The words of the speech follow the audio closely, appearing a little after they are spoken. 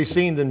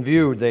Seen than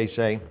viewed, they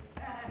say.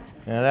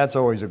 And that's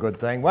always a good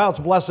thing. Well, it's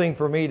a blessing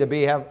for me to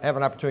have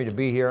an opportunity to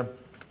be here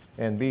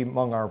and be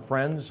among our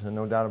friends, and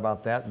no doubt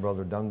about that.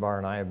 Brother Dunbar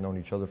and I have known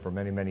each other for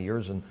many, many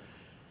years, and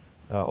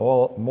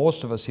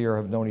most of us here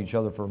have known each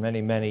other for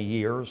many, many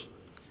years.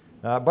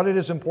 But it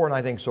is important,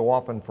 I think, so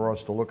often for us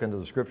to look into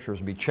the Scriptures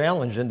and be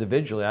challenged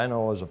individually. I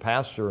know as a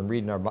pastor and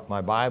reading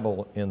my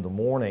Bible in the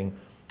morning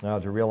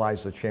to realize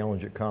the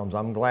challenge that comes.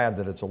 I'm glad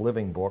that it's a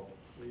living book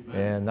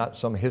and not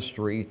some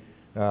history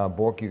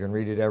book. You can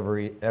read it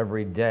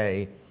every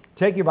day.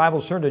 Take your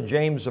Bibles, turn to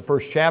James, the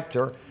first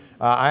chapter.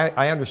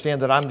 I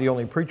understand that I'm the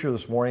only preacher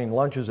this morning.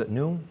 Lunch is at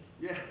noon?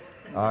 Yeah.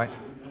 All right.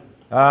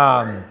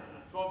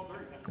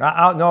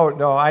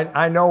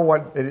 I know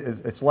what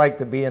it's like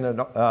to be in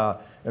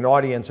an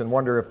audience and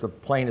wonder if the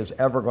plane is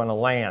ever going to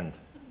land.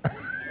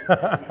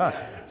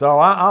 So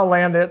I'll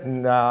land it,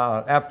 and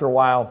after a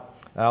while,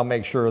 I'll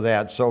make sure of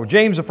that. So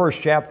James, the first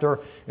chapter,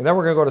 and then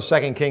we're going to go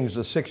to 2 Kings,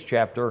 the sixth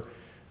chapter.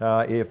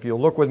 If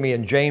you'll look with me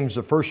in James,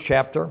 the first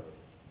chapter,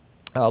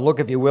 look,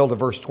 if you will, to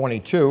verse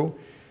 22.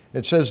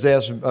 It says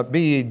this,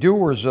 "Be ye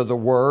doers of the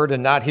word,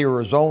 and not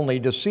hearers only,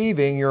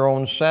 deceiving your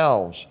own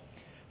selves.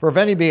 For if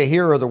any be a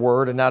hearer of the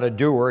word, and not a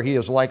doer, he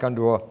is like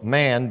unto a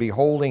man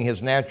beholding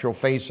his natural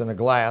face in a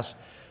glass.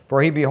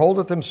 For he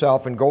beholdeth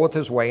himself, and goeth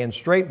his way, and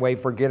straightway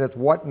forgetteth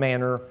what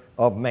manner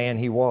of man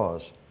he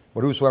was.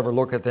 But whosoever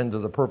looketh into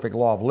the perfect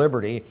law of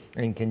liberty,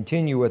 and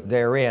continueth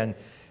therein,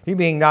 he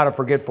being not a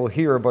forgetful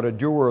hearer, but a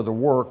doer of the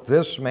work,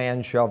 this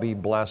man shall be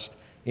blessed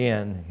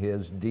in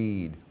his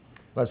deed."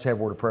 Let's have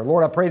a word of prayer.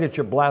 Lord, I pray that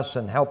you bless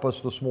and help us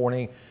this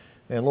morning.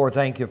 And Lord,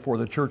 thank you for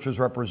the churches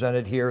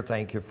represented here.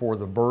 Thank you for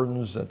the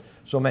burdens that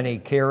so many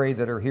carry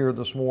that are here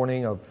this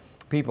morning of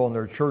people in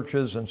their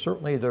churches, and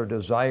certainly their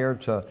desire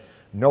to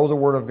know the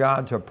Word of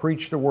God, to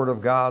preach the Word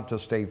of God, to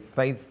stay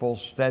faithful,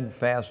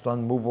 steadfast,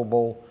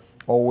 unmovable,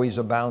 always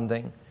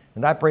abounding.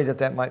 And I pray that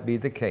that might be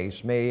the case.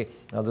 May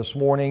this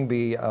morning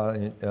be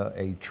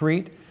a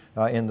treat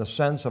in the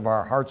sense of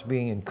our hearts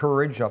being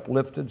encouraged,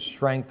 uplifted,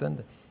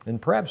 strengthened, and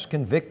perhaps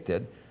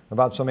convicted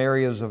about some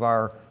areas of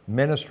our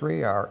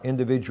ministry, our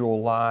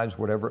individual lives,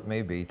 whatever it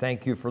may be.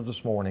 Thank you for this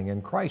morning.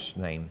 In Christ's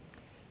name,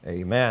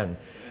 amen.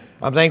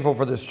 I'm thankful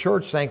for this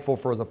church, thankful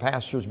for the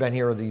pastors been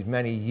here these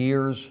many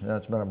years.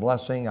 It's been a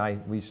blessing.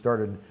 We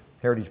started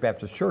Heritage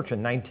Baptist Church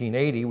in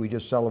 1980. We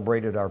just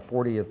celebrated our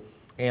 40th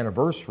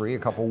anniversary a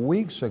couple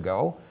weeks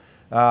ago,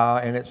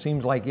 and it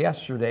seems like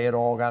yesterday it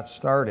all got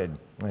started.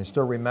 I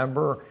still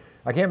remember,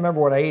 I can't remember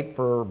what I ate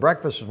for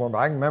breakfast this morning, but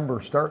I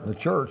remember starting the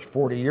church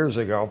 40 years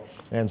ago,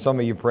 and some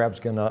of you perhaps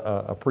can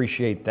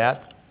appreciate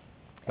that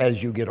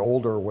as you get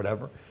older or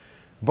whatever.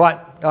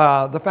 But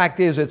the fact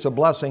is, it's a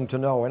blessing to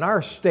know. In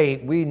our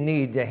state, we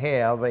need to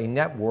have a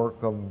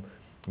network of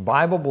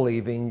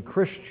Bible-believing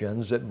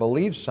Christians that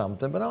believe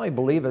something, but not only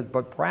believe it,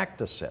 but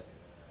practice it.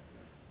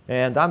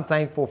 And I'm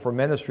thankful for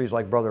ministries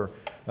like Brother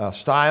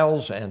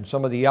Stiles and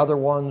some of the other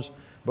ones.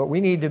 But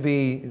we need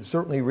to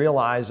certainly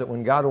realize that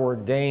when God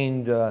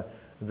ordained the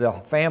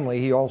family,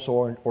 He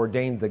also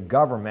ordained the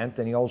government,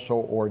 and He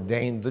also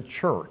ordained the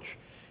church.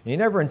 And He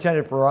never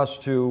intended for us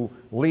to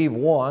leave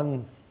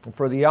one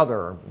for the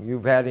other.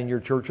 You've had in your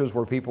churches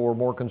where people were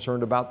more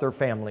concerned about their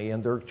family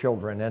and their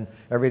children and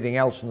everything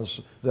else, and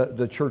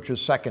the church is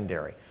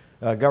secondary.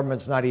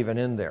 Government's not even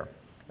in there.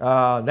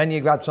 Then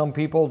you've got some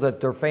people that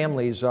their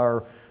families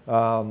are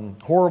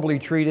horribly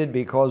treated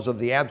because of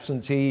the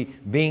absentee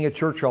being at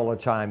church all the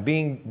time,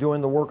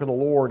 doing the work of the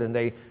Lord, and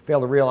they fail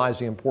to realize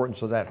the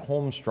importance of that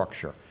home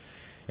structure.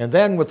 And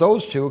then with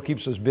those two, it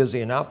keeps us busy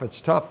enough. It's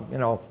tough. You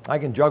know, I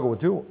can juggle with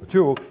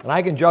two, and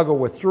I can juggle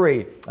with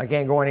three. I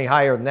can't go any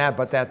higher than that.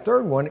 But that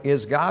third one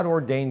is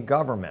God-ordained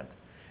government.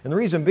 And the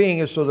reason being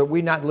is so that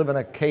we not live in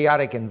a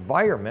chaotic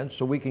environment,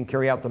 so we can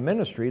carry out the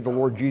ministry the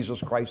Lord Jesus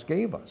Christ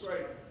gave us.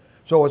 Right.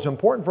 So it's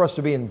important for us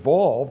to be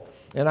involved.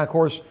 And of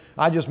course,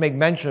 I just make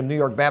mention of New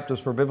York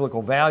Baptist for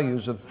Biblical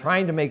Values, of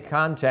trying to make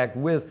contact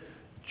with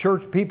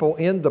church people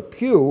in the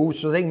pew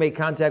so they can make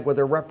contact with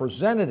their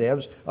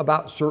representatives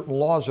about certain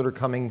laws that are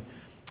coming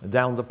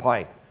down the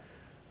pike.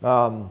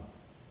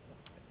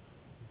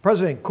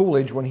 President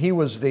Coolidge, when he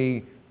was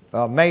the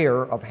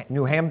mayor of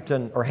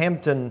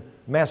Hampton,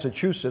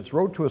 Massachusetts,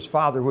 wrote to his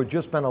father, who had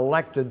just been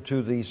elected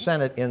to the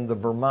Senate in the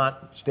Vermont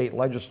state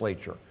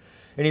legislature.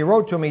 And he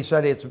wrote to him, he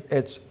said,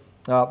 it's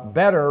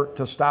better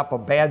to stop a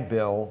bad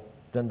bill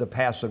than to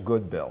pass a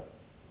good bill.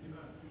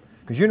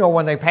 Because you know,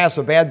 when they pass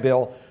a bad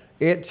bill,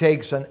 it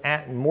takes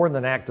more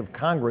than an act of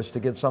Congress to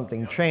get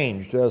something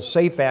changed. A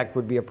SAFE Act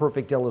would be a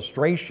perfect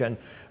illustration.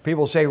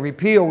 People say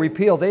repeal.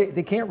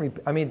 They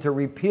can't to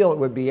repeal it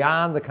would be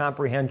beyond the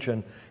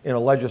comprehension in a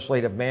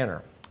legislative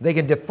manner. They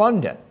can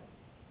defund it.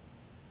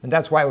 And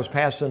that's why it was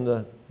passed in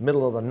the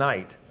middle of the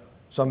night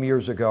some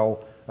years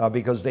ago,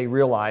 because they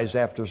realized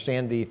after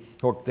Sandy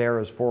Hook there,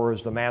 as far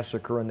as the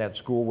massacre in that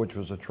school, which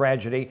was a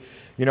tragedy,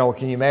 you know,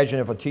 can you imagine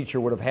if a teacher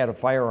would have had a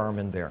firearm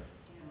in there?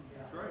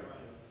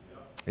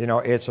 You know,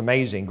 it's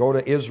amazing. Go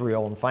to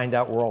Israel and find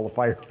out where all the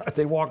fire.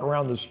 They walk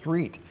around the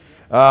street,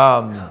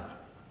 and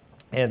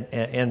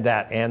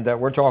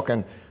we're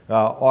talking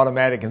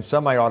automatic and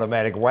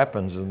semi-automatic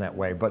weapons in that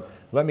way. But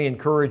let me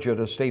encourage you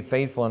to stay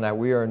faithful in that.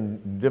 We are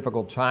in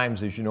difficult times,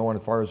 as you know,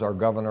 as far as our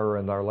governor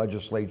and our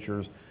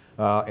legislatures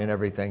and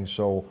everything.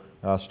 So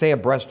stay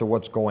abreast of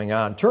what's going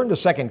on. Turn to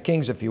 2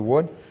 Kings, if you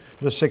would,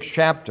 the 6th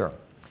chapter.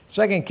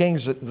 2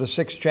 Kings, the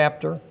 6th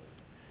chapter.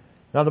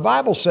 Now, the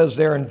Bible says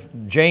there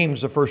in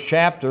James, the 1st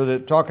chapter,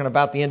 that talking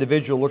about the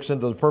individual looks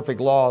into the perfect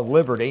law of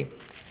liberty.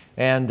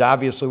 And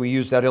obviously, we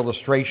use that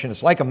illustration.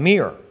 It's like a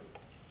mirror.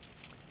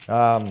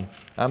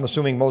 I'm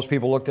assuming most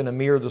people looked in a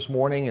mirror this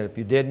morning, and if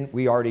you didn't,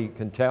 we already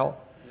can tell.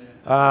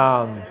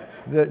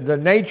 The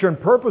nature and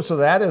purpose of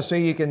that is so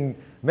you can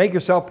make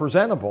yourself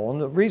presentable.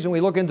 And the reason we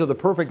look into the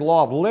perfect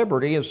law of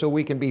liberty is so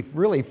we can be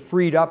really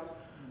freed up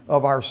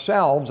of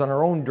ourselves and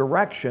our own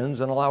directions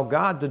and allow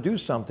God to do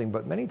something.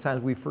 But many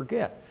times we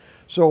forget.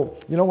 So,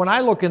 when I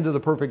look into the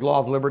perfect law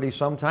of liberty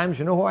sometimes,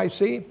 you know who I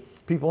see?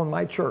 People in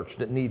my church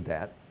that need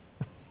that.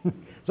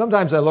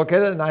 Sometimes I look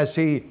at it and I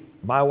see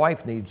my wife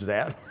needs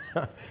that.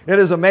 It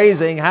is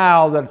amazing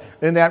how that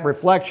in that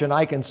reflection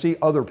I can see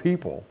other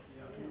people.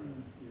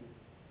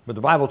 But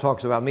the Bible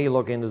talks about me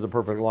looking into the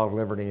perfect law of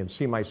liberty and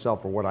see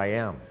myself for what I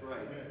am.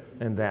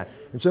 And that.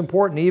 It's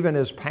important even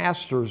as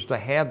pastors to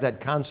have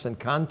that constant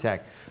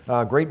contact.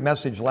 Great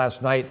message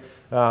last night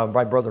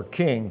by Brother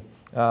King.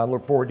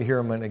 Look forward to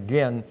hearing him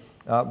again.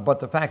 But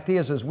the fact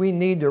is we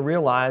need to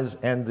realize,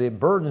 and the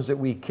burdens that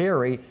we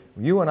carry,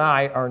 you and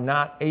I are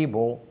not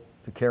able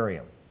to carry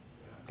them.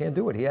 Can't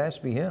do it. He has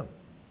to be him.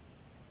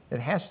 It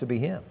has to be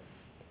him.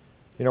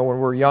 When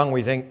we're young,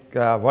 we think,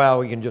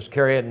 we can just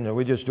carry it, and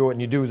we just do it,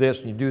 and you do this,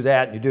 and you do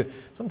that, and you do.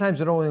 Sometimes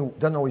it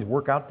doesn't always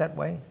work out that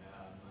way.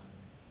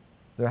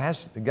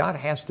 God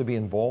has to be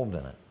involved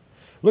in it.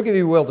 Look, if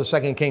you will,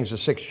 to 2 Kings, the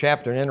 6th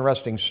chapter, an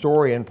interesting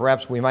story, and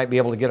perhaps we might be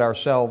able to get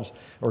ourselves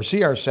or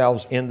see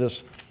ourselves in this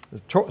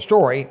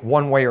story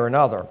one way or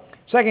another.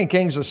 2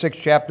 Kings, the 6th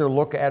chapter,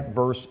 look at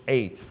verse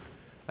 8.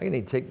 I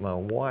need to take my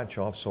watch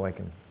off so I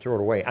can throw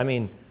it away.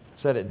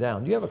 Set it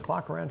down. Do you have a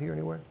clock around here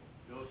anywhere?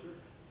 No,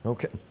 sir.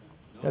 Okay.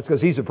 That's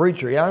because he's a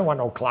preacher. Yeah, I don't want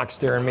no clock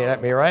staring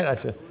at me, right?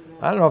 I said,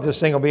 I don't know if this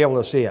thing will be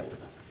able to see it.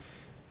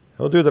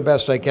 I'll do the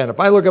best I can. If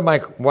I look at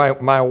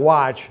my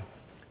watch,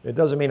 it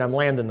doesn't mean I'm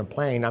landing the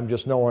plane. I'm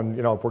just knowing,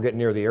 if we're getting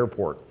near the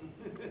airport.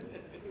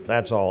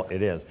 That's all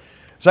it is.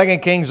 2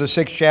 Kings, the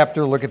 6th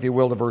chapter, look, if you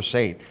will, to verse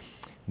 8.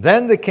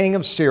 Then the king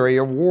of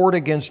Syria warred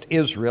against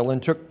Israel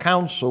and took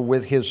counsel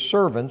with his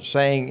servants,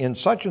 saying, In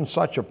such and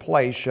such a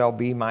place shall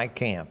be my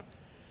camp.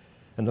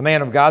 And the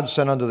man of God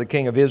sent unto the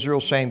king of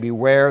Israel, saying,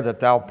 Beware that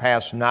thou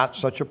pass not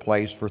such a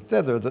place, for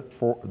thither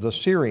the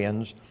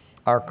Syrians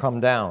are come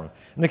down.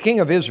 And the king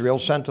of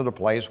Israel sent to the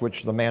place which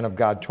the man of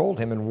God told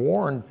him and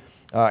warned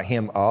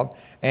him of,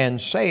 and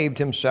saved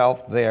himself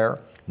there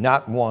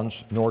not once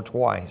nor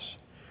twice.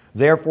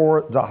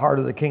 Therefore the heart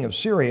of the king of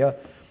Syria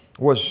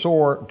was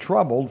sore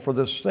troubled for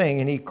this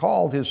thing, and he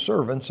called his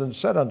servants and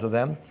said unto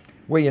them,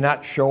 Will ye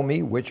not show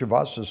me which of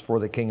us is for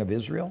the king of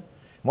Israel?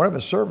 One of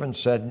his servants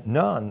said,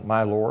 None,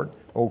 my lord,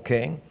 O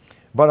king.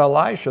 But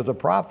Elisha the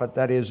prophet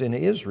that is in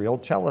Israel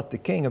telleth the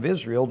king of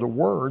Israel the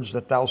words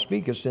that thou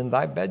speakest in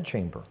thy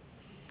bedchamber.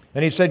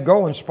 And he said,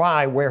 Go and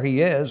spy where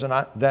he is, and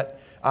that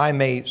I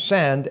may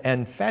send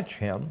and fetch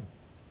him.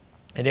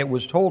 And it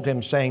was told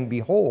him, saying,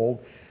 Behold,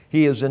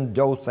 he is in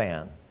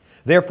Dothan.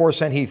 Therefore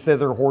sent he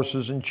thither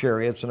horses and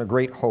chariots and a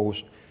great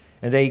host.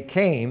 And they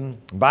came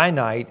by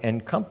night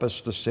and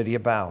compassed the city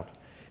about.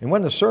 And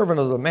when the servant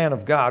of the man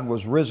of God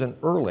was risen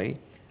early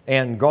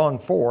and gone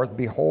forth,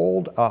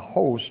 behold, a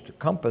host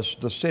compassed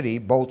the city,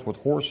 both with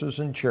horses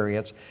and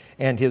chariots.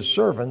 And his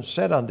servants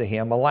said unto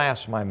him, Alas,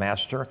 my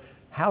master,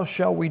 how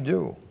shall we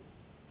do?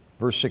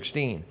 Verse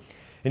 16.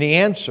 And he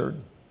answered,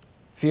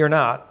 Fear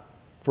not,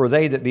 for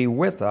they that be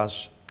with us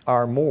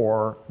are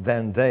more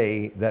than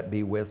they that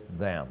be with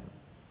them.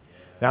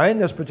 Now,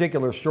 in this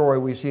particular story,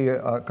 we see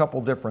a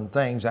couple different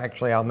things.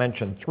 Actually, I'll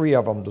mention 3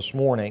 of them this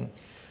morning.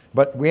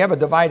 But we have a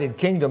divided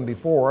kingdom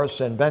before us,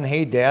 and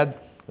Ben-Hadad,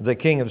 the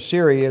king of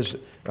Syria, is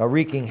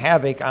wreaking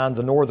havoc on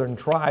the northern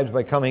tribes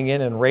by coming in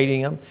and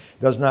raiding them.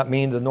 Does not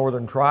mean the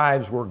northern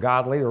tribes were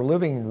godly or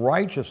living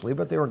righteously,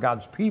 but they were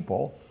God's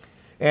people.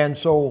 And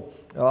so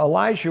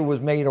Elisha was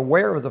made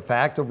aware of the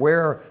fact of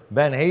where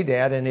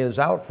Ben-Hadad and his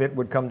outfit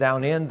would come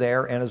down in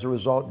there, and as a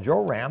result,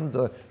 Joram,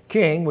 the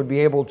king, would be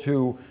able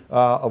to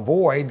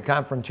avoid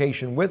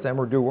confrontation with them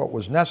or do what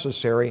was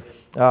necessary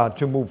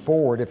to move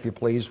forward, if you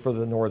please, for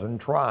the northern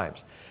tribes.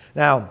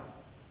 Now,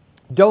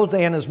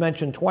 Dothan is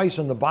mentioned twice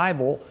in the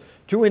Bible.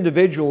 2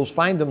 individuals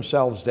find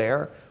themselves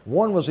there.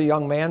 One was a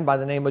young man by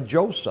the name of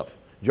Joseph.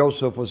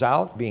 Joseph was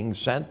out being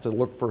sent to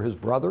look for his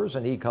brothers,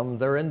 and he comes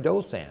there in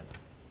Dothan.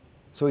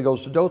 So he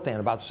goes to Dothan,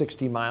 about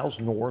 60 miles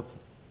north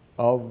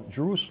of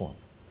Jerusalem.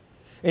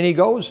 And he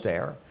goes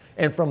there,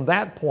 and from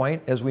that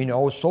point, as we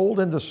know, sold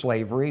into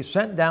slavery,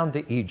 sent down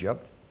to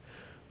Egypt.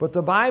 But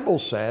the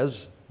Bible says,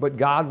 but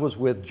God was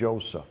with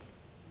Joseph.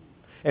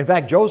 In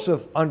fact,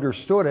 Joseph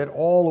understood it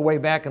all the way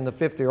back in the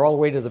 50th, or all the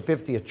way to the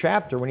 50th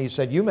chapter when he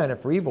said, You meant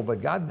it for evil,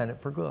 but God meant it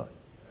for good.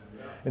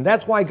 And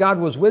that's why God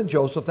was with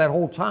Joseph that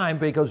whole time,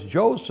 because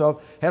Joseph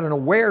had an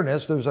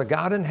awareness there's a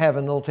God in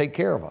heaven that'll take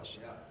care of us.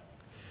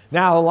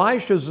 Now,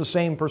 Elisha's the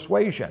same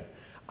persuasion.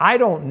 I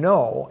don't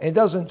know. It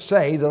doesn't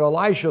say that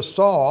Elisha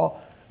saw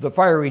the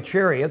fiery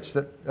chariots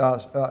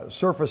that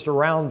surfaced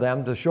around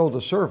them to show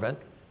the servant.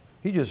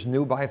 He just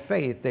knew by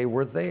faith they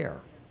were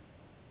there.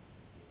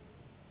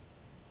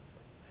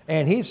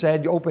 And he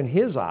said, open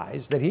his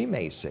eyes that he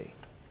may see.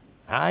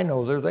 I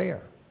know they're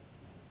there.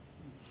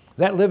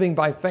 That living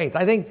by faith.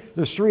 I think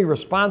there's three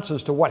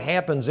responses to what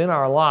happens in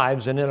our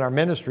lives and in our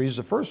ministries.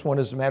 The first one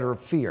is a matter of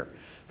fear.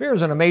 Fear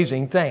is an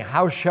amazing thing.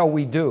 How shall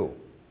we do?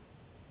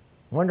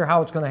 Wonder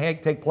how it's going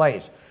to take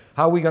place.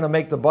 How are we going to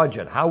make the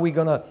budget? How are we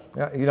going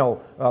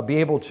to, be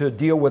able to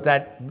deal with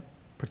that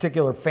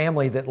particular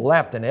family that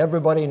left and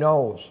everybody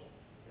knows?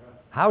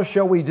 How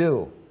shall we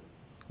do?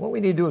 What we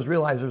need to do is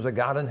realize there's a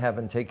God in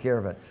heaven. Take care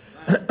of it.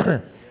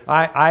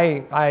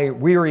 I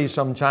weary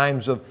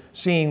sometimes of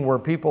seeing where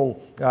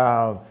people,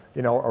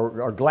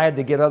 are glad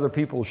to get other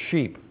people's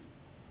sheep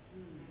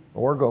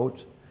or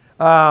goats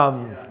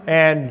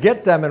and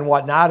get them and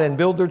whatnot and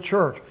build their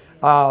church.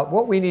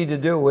 What we need to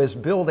do is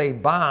build a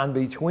bond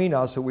between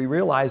us that we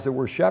realize that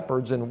we're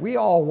shepherds and we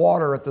all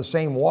water at the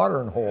same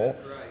watering hole.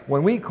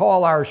 When we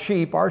call our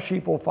sheep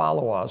will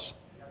follow us,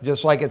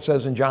 just like it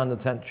says in John the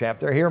 10th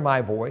chapter, hear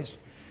my voice.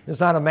 It's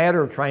not a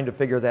matter of trying to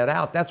figure that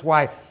out. That's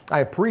why I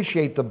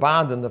appreciate the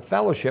bond and the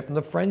fellowship and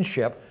the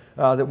friendship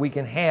that we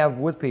can have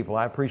with people.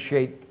 I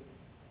appreciate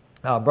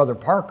Brother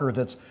Parker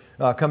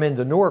that's come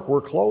into Newark.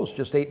 We're close,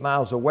 just 8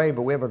 miles away,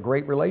 but we have a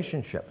great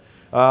relationship.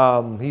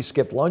 He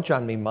skipped lunch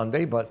on me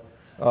Monday, but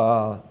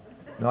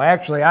no,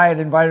 actually I had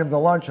invited him to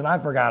lunch and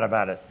I forgot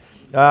about it.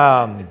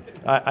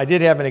 I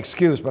did have an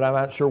excuse, but I'm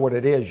not sure what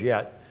it is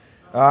yet.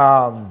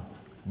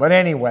 But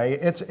anyway,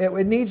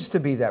 it needs to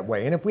be that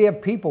way. And if we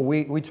have people,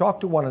 we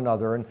talk to one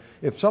another. And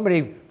if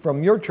somebody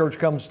from your church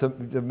comes to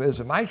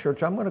visit my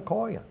church, I'm going to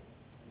call you.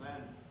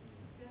 Amen.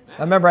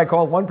 I remember I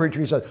called one preacher.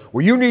 He said,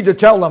 well, you need to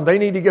tell them they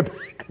need to get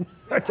back.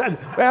 I said,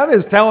 well,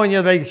 I'm just telling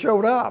you they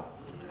showed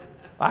up.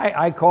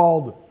 I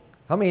called,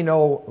 how many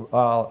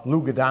know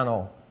Lou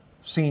Godano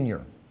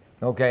Sr.?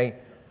 Okay.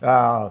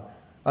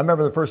 I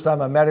remember the first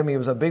time I met him, he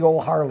was a big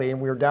old Harley,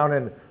 and we were down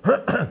in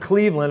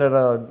Cleveland at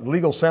a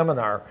legal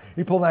seminar.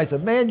 He pulled me, I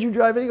said, man, did you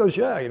drive it? He goes,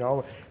 yeah,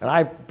 And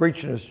I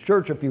preached in his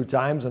church a few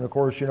times, and of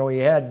course, he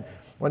had,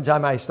 one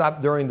time I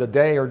stopped during the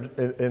day or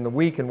in the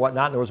week and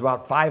whatnot, and there was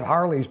about 5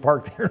 Harleys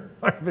parked there in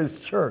front of his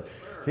church.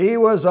 He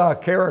was a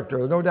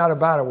character, no doubt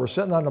about it. We're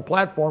sitting on the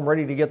platform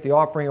ready to get the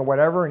offering or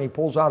whatever, and he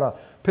pulls out a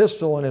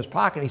pistol in his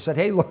pocket. He said,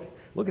 hey, look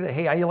at it.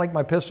 Hey, how do you like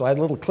my pistol? I had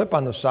a little clip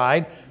on the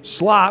side,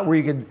 slot where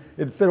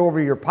it'd fit over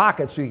your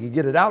pocket so you could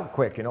get it out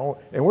quick, And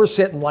we're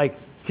sitting like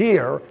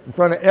here in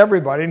front of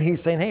everybody, and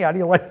he's saying, hey, how do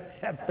you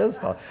like that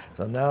pistol?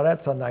 So no,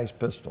 that's a nice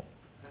pistol.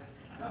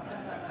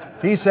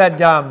 He said,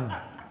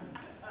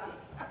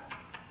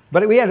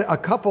 but we had a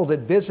couple that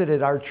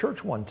visited our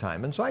church one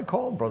time. And so I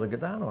called Brother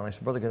Godano, and I said,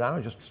 Brother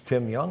Godano, just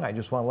Tim Young, I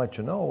just want to let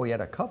you know we had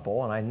a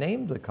couple, and I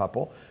named the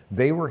couple.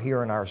 They were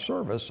here in our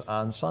service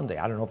on Sunday.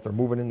 I don't know if they're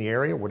moving in the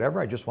area or whatever.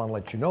 I just want to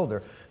let you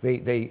know.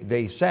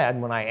 They said,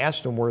 when I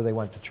asked them where they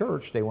went to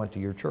church, they went to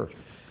your church.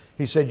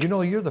 He said,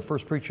 you're the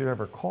first preacher that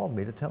ever called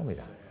me to tell me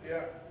that.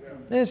 Yeah.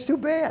 And it's too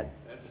bad.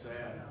 That's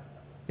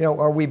sad.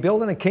 Are we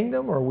building a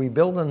kingdom, or are we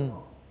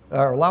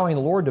allowing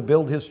the Lord to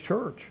build His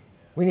church?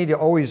 We need to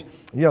always,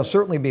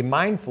 certainly be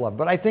mindful of.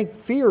 But I think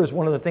fear is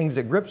one of the things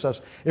that grips us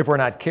if we're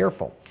not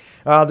careful.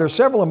 There's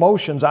several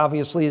emotions,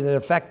 obviously, that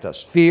affect us.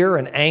 Fear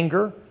and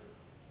anger,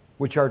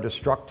 which are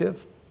destructive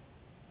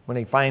when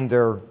they find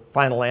their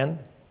final end.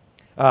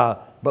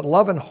 But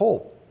love and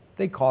hope,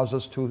 they cause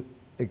us to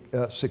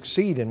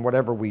succeed in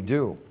whatever we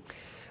do.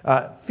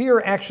 Fear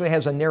actually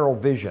has a narrow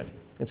vision.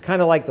 It's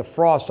kind of like the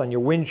frost on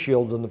your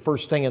windshield and the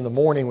first thing in the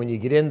morning when you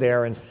get in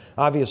there, and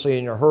obviously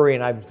in a hurry,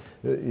 and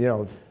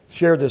I've,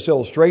 shared this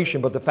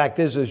illustration, but the fact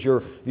is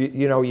you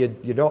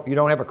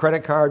don't have a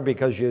credit card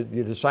because you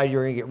decide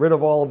you're going to get rid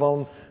of all of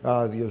them.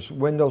 Your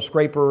window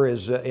scraper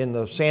is in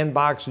the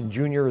sandbox, and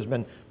Junior has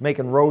been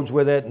making roads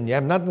with it, and you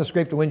have nothing to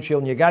scrape the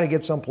windshield, and you got to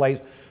get someplace.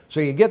 So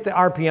you get the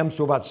RPMs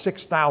to about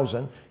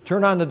 6,000,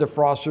 turn on the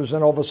defrosters,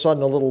 and all of a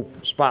sudden a little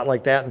spot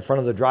like that in front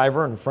of the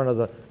driver, in front of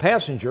the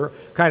passenger,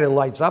 kind of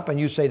lights up, and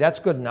you say, that's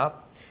good enough.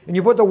 And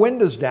you put the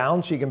windows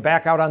down so you can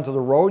back out onto the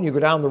road, and you go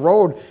down the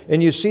road,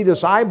 and you see this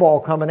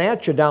eyeball coming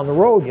at you down the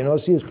road,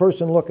 see this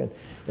person looking.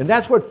 And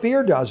that's what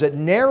fear does. It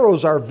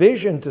narrows our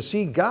vision to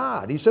see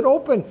God. He said,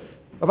 open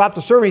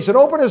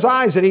his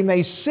eyes that he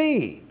may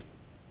see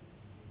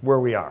where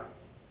we are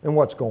and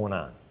what's going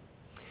on.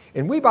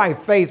 And we by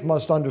faith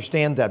must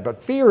understand that.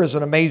 But fear is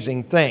an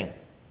amazing thing,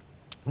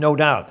 no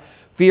doubt.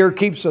 Fear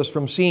keeps us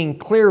from seeing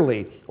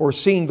clearly or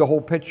seeing the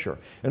whole picture.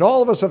 And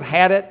all of us have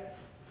had it.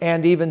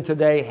 And even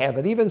today have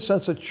it. Even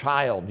since a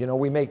child,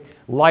 we make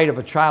light of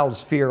a child's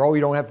fear. Oh,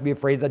 you don't have to be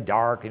afraid of the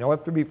dark. You don't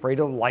have to be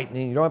afraid of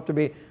lightning. You don't have to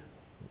be...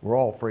 We're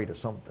all afraid of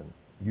something,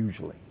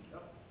 usually.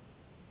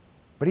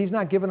 But He's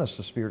not given us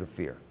the spirit of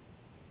fear,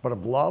 but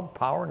of love,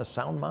 power, and a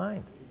sound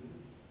mind.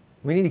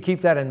 We need to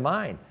keep that in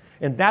mind.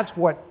 And that's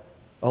what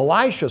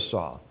Elisha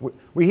saw.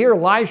 We hear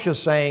Elisha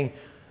saying,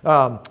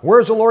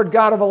 where's the Lord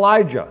God of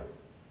Elijah?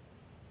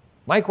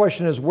 My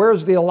question is,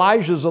 where's the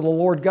Elijahs of the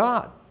Lord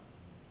God?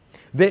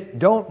 That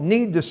don't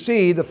need to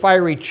see the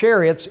fiery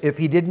chariots if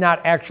he did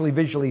not actually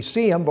visually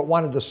see them, but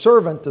wanted the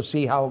servant to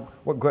see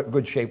what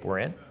good shape we're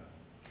in.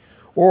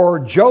 Or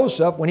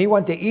Joseph, when he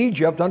went to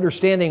Egypt,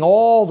 understanding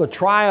all the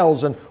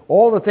trials and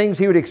all the things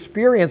he would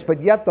experience,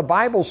 but yet the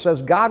Bible says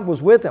God was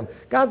with him.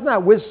 God's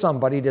not with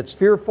somebody that's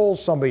fearful,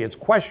 somebody that's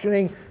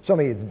questioning,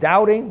 somebody that's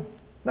doubting. I'm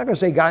not going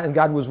to say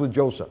God was with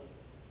Joseph.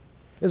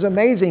 It's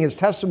amazing his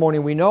testimony.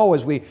 We know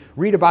as we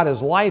read about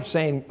his life,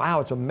 saying,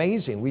 "Wow, it's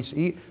amazing." We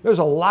see there's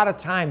a lot of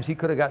times he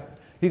could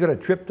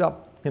have tripped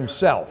up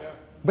himself,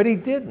 but he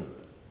didn't.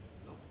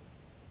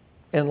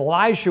 And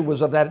Elisha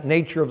was of that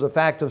nature of the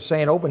fact of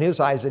saying, "Open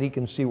his eyes that he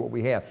can see what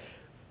we have."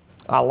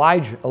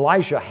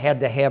 Elisha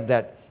had to have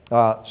that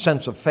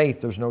sense of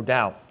faith. There's no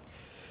doubt.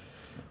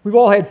 We've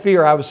all had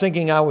fear. I was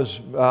thinking I was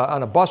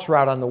on a bus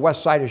route on the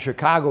west side of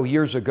Chicago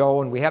years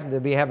ago, and we happened to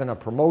be having a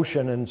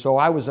promotion, and so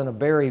I was in a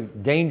very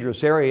dangerous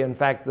area. In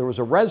fact, there was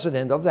a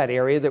resident of that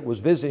area that was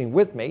visiting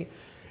with me.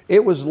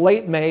 It was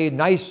late May,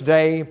 nice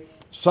day,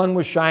 sun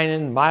was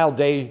shining, mild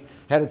day,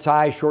 had a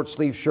tie, short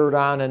sleeve shirt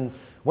on, and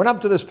went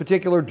up to this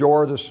particular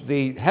door.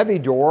 The heavy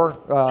door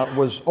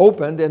was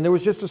opened, and there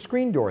was just a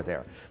screen door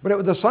there.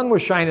 But the sun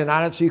was shining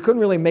on it, so you couldn't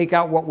really make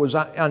out what was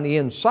on the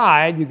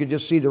inside. You could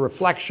just see the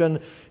reflection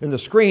in the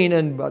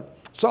screen.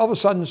 So all of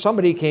a sudden,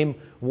 somebody came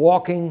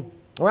walking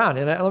around.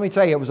 And let me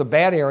tell you, it was a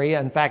bad area.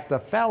 In fact, the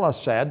fella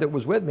said that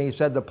was with me, he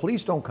said, the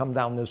police don't come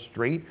down this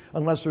street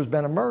unless there's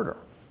been a murder.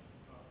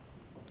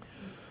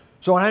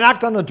 So when I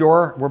knocked on the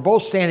door, we're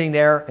both standing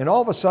there, and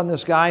all of a sudden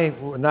this guy,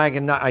 and I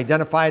can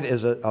identify it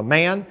as a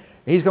man,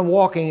 he's been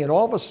walking, and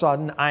all of a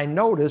sudden I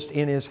noticed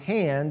in his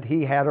hand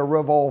he had a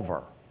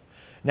revolver.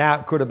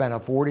 Now, it could have been a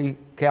 .40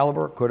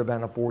 caliber, could have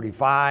been a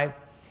 .45,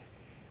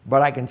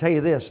 but I can tell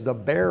you this, the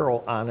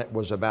barrel on it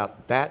was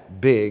about that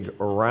big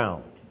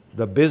around,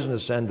 the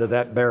business end of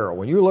that barrel.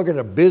 When you look at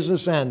a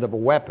business end of a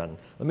weapon,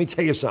 let me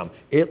tell you something,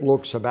 it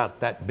looks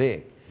about that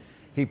big.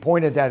 He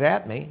pointed that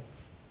at me,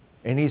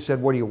 and he said,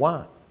 "What do you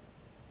want?"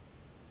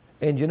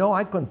 And you know,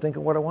 I couldn't think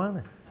of what I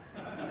wanted.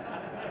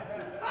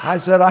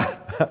 I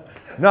said,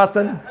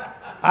 nothing.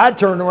 I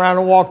turned around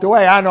and walked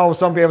away. I know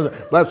some people say,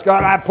 "Bless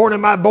God, I pointed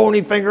my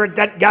bony finger at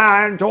that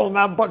guy and told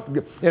him,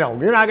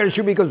 you're not going to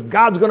shoot me because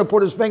God's going to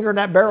put his finger in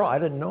that barrel." I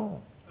didn't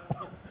know.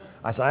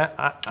 I said,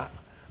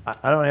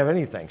 I don't have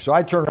anything. So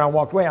I turned around and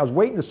walked away. I was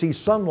waiting to see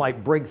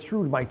sunlight break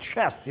through my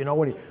chest,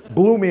 when he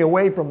blew me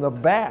away from the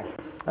back.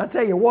 I'll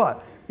tell you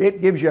what,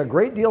 it gives you a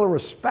great deal of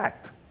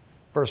respect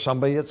for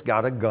somebody that's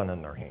got a gun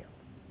in their hand.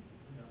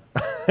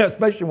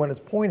 Especially when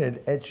it's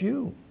pointed at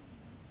you.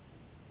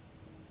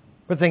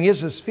 But the thing is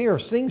fear.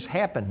 Things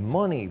happen,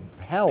 money,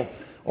 health,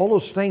 all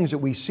those things that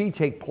we see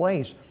take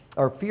place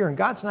are fear. And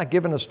God's not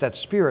given us that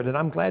spirit, and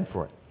I'm glad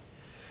for it.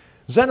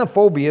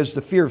 Xenophobia is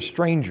the fear of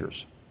strangers.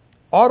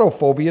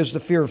 Autophobia is the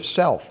fear of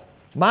self.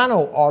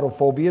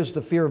 Monoautophobia is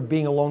the fear of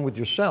being alone with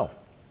yourself.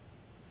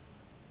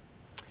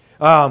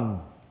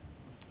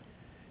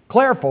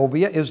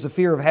 Clairphobia is the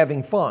fear of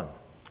having fun.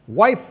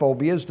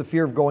 Wife-phobia is the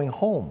fear of going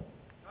home.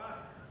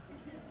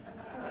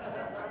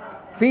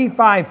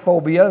 Fee-fi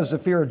phobia is the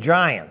fear of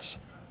giants.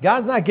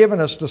 God's not given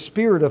us the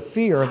spirit of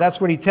fear. That's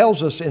what he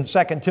tells us in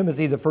 2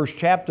 Timothy, the first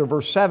chapter,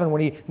 verse 7,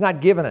 when he's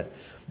not given it.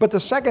 But the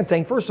second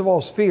thing, first of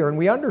all, is fear, and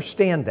we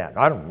understand that.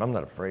 I'm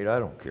not afraid. I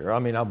don't care.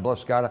 I'm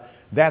blessed God.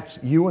 That's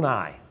you and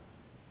I.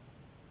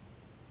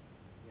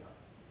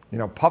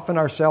 Puffing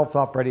ourselves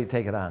up, ready to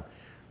take it on.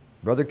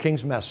 Brother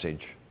King's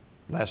message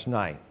last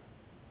night,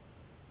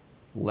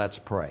 let's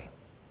pray.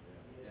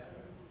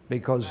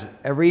 Because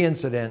every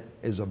incident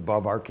is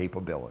above our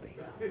capability.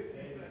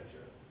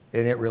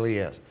 And it really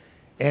is.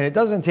 And it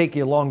doesn't take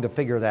you long to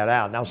figure that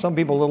out. Now, some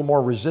people are a little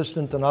more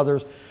resistant than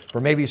others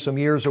for maybe some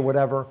years or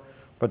whatever.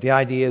 But the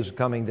idea is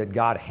coming that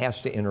God has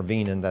to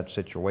intervene in that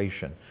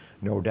situation,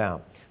 no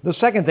doubt. The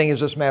second thing is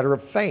this matter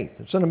of faith.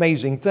 It's an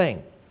amazing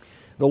thing.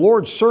 The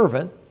Lord's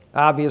servant,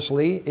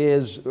 obviously,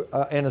 is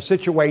in a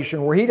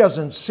situation where he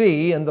doesn't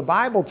see. And the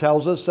Bible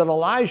tells us that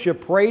Elijah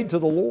prayed to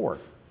the Lord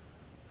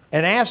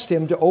and asked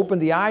him to open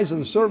the eyes of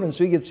the servant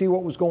so he could see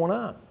what was going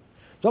on.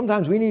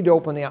 Sometimes we need to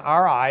open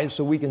our eyes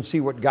so we can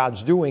see what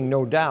God's doing,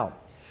 no doubt.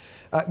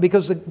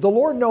 Because the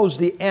Lord knows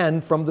the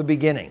end from the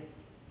beginning.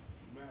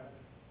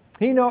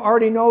 He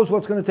already knows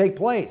what's going to take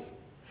place.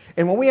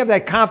 And when we have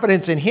that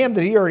confidence in him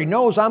that he already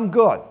knows, I'm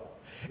good.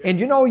 And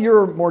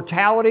your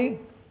mortality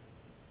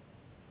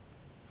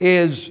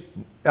is,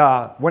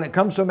 when it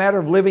comes to a matter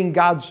of living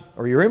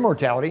or your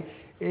immortality,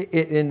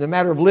 in the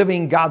matter of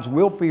living God's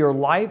will for your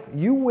life,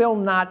 you will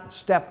not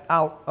step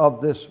out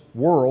of this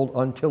world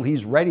until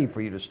he's ready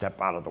for you to step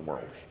out of the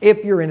world,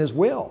 if you're in his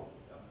will.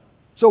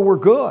 So we're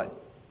good.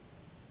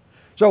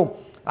 So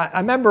I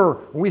remember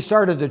when we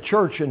started the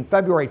church in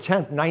February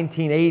 10th,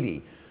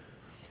 1980.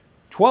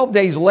 12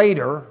 days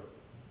later,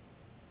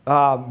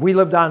 we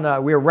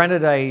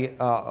rented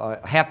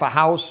half a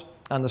house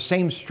on the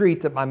same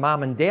street that my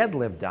mom and dad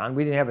lived on.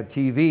 We didn't have a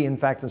TV. In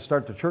fact, to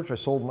start the church,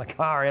 I sold my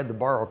car. I had to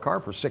borrow a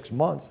car for 6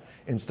 months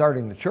in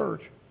starting the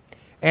church.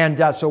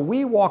 And so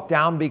we walked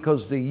down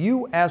because the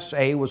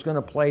USA was going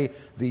to play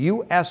the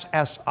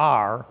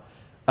USSR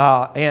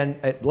and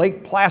at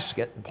Lake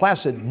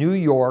Placid, New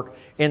York,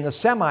 in the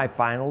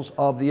semifinals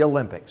of the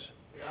Olympics.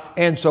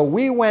 And so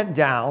we went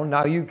down.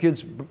 Now you kids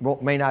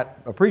may not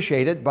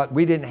appreciate it, but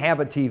we didn't have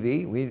a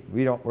TV.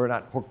 We're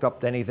not hooked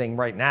up to anything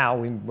right now.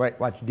 We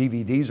watch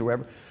DVDs or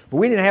whatever. But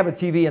we didn't have a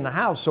TV in the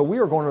house, so we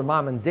were going to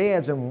mom and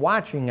dad's and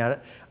watching it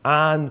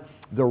on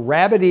the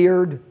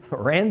rabbit-eared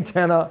or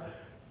antenna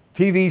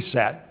TV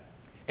set.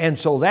 And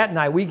so that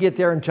night we get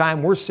there in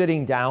time, we're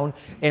sitting down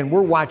and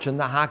we're watching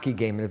the hockey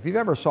game. And if you've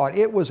ever saw it,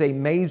 it was an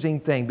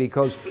amazing thing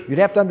because you'd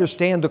have to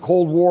understand the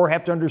Cold War,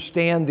 have to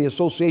understand the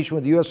association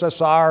with the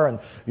USSR and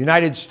the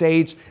United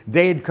States.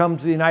 They had come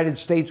to the United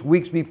States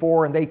weeks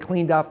before and they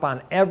cleaned up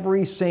on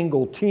every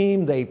single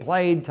team they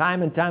played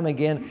time and time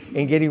again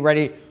in getting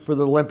ready for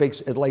the Olympics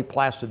at Lake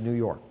Placid, New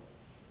York.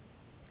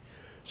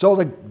 So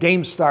the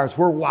game starts,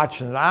 we're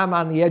watching it. I'm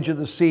on the edge of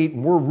the seat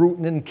and we're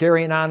rooting and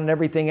carrying on and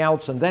everything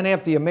else. And then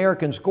after the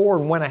Americans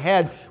scored and went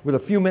ahead with a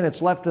few minutes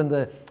left in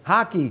the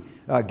hockey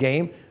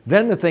game,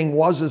 then the thing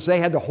was they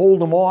had to hold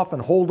them off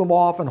and hold them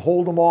off and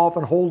hold them off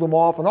and hold them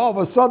off. And all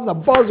of a sudden the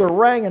buzzer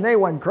rang and they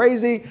went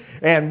crazy.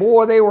 And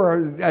boy, they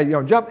were,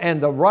 jumping.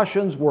 And the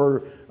Russians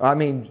were,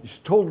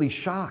 totally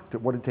shocked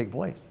at what had taken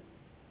place.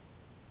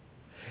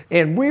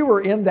 And we were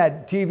in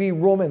that TV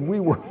room and we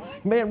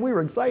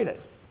were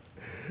excited.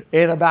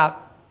 And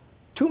about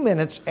 2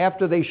 minutes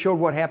after they showed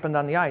what happened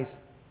on the ice,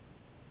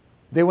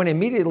 they went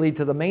immediately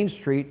to the main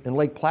street in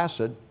Lake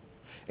Placid,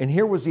 and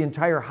here was the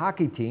entire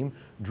hockey team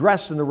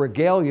dressed in the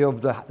regalia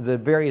of the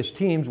various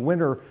teams,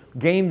 Winter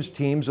Games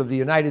teams of the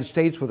United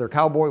States with their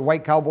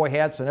white cowboy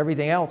hats and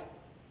everything else.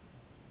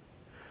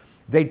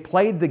 They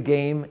played the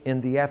game in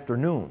the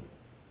afternoon.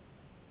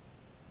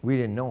 We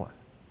didn't know it.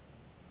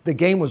 The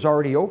game was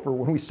already over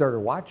when we started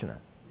watching it.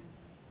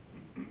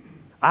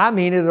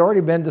 It had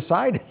already been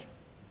decided.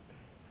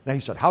 Now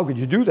he said, how could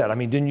you do that?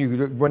 Didn't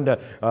you win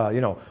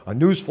a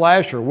news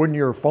flash or wouldn't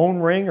your phone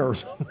ring or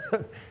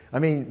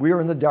something? We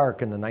were in the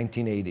dark in the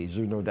 1980s.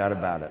 There's no doubt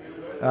about it.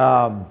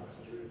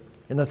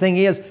 And the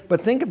thing is,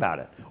 but think about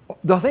it.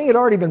 The thing had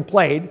already been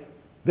played.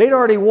 They'd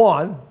already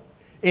won.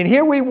 And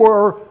here we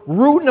were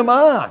rooting them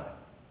on.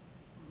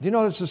 Do you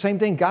know it's the same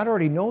thing? God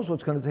already knows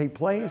what's going to take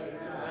place.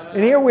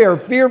 And here we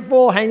are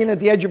fearful, hanging at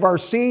the edge of our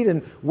seat,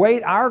 and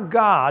wait, our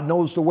God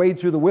knows the way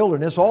through the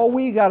wilderness. All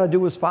we got to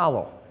do is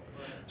follow.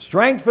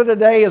 Strength for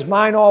today is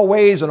mine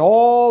always, and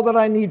all that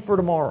I need for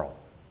tomorrow.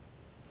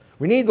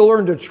 We need to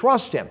learn to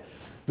trust Him.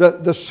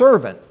 The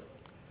servant,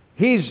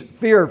 he's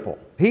fearful.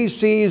 He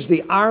sees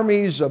the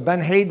armies of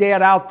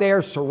Ben-Hadad out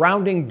there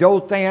surrounding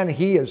Dothan.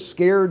 He is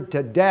scared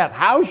to death.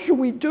 How should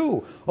we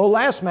do? Oh,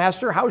 last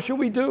master, how should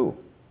we do?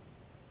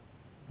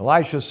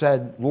 Elisha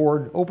said,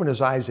 Lord, open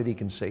his eyes that he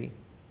can see.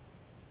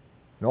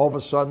 And all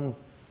of a sudden,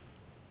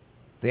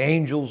 the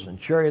angels and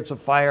chariots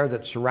of fire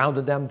that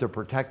surrounded them to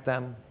protect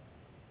them.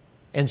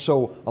 And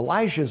so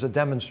Elijah is a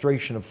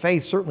demonstration of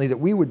faith, certainly that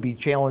we would be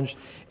challenged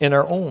in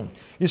our own.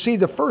 You see,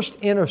 the first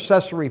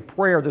intercessory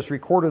prayer that's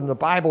recorded in the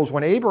Bible is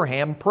when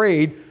Abraham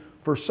prayed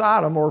for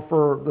Sodom, or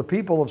for the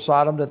people of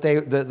Sodom, that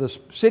the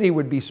city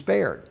would be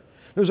spared.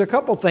 There's a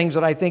couple things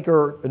that I think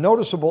are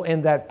noticeable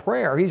in that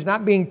prayer. He's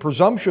not being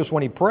presumptuous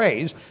when he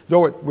prays,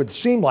 though it would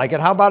seem like it.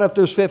 How about if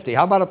there's 50?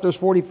 How about if there's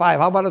 45?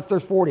 How about if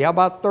there's 40? How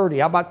about 30?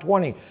 How about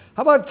 20?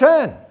 How about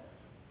 10?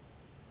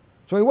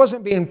 So he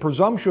wasn't being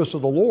presumptuous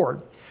of the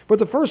Lord. But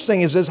the first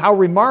thing is how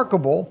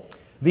remarkable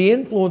the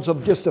influence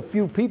of just a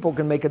few people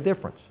can make a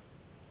difference.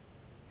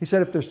 He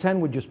said, if there's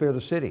 10, would you spare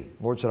the city?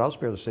 The Lord said, I'll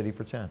spare the city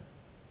for 10.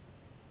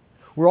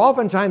 We're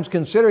oftentimes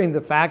considering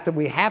the fact that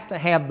we have to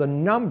have the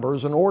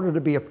numbers in order to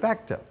be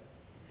effective.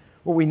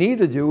 What we need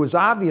to do is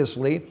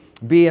obviously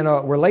be in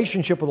a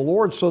relationship with the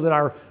Lord so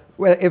that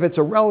if it's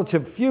a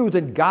relative few,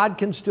 then God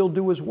can still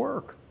do His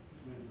work.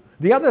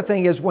 The other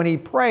thing is when he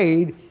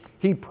prayed,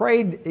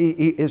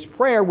 his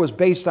prayer was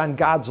based on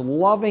God's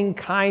loving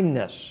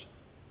kindness,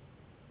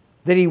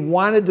 that He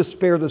wanted to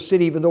spare the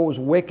city even though it was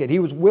wicked. He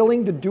was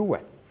willing to do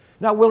it,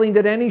 not willing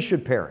that any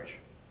should perish.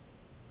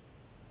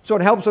 So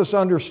it helps us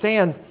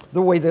understand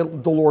the way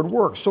that the Lord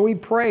works. So he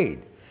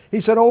prayed. He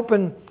said,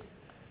 open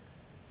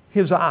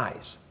his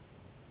eyes.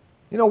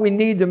 We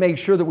need to make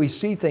sure that we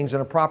see things in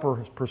a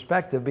proper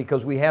perspective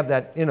because we have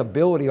that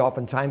inability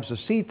oftentimes to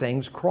see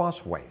things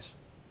crossways.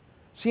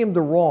 See them the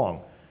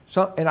wrong.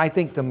 And I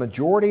think the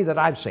majority that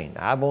I've seen,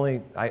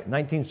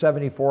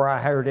 1974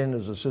 I hired in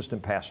as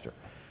assistant pastor.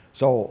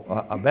 So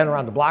I've been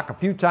around the block a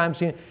few times.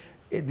 Seen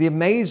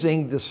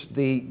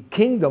the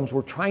kingdoms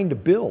we're trying to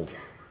build.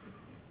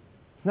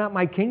 It's not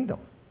my kingdom.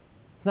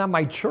 It's not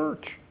my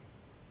church.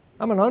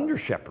 I'm an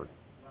under-shepherd.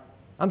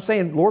 I'm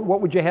saying, Lord,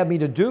 what would you have me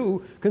to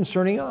do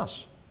concerning us?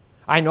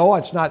 I know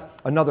it's not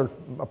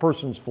a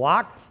person's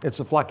flock. It's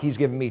a flock He's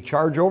given me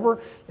charge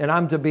over, and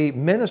I'm to be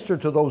minister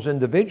to those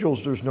individuals.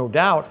 There's no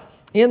doubt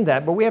in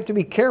that, but we have to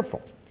be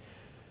careful.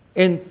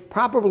 and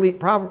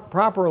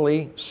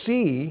properly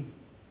see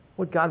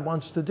what God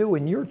wants to do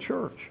in your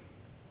church.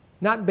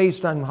 Not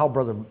based on how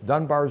Brother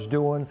Dunbar's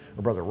doing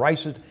or Brother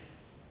Rice is.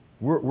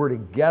 We're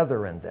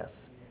together in this.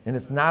 And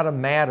it's not a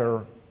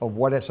matter of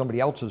what somebody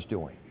else is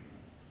doing.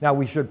 Now,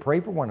 we should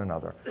pray for one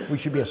another. We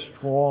should be a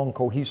strong,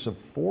 cohesive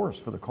force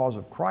for the cause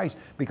of Christ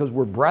because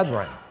we're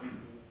brethren.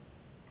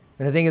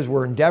 And the thing is,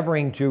 we're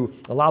endeavoring to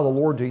allow the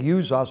Lord to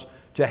use us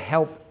to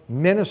help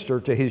minister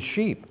to His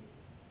sheep.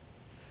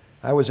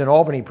 I was in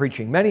Albany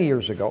preaching many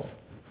years ago.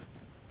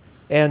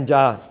 And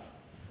while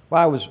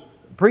I was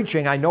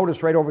preaching, I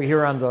noticed right over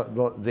here on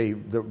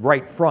the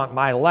right front,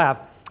 my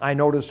left, I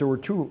noticed there were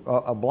two,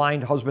 a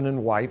blind husband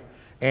and wife,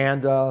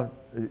 and a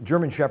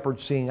German Shepherd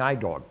seeing eye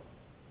dog.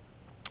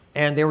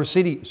 And they were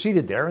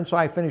seated there, and so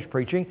I finished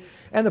preaching,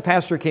 and the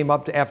pastor came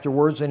up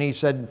afterwards, and he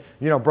said,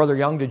 Brother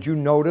Young, did you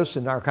notice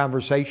in our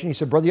conversation? He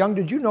said, Brother Young,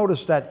 did you notice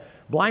that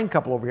blind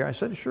couple over here? I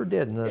said, sure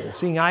did, and the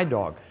seeing eye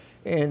dog.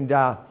 And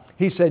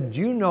he said, do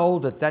you know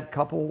that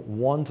couple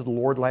won to the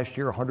Lord last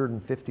year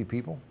 150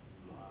 people?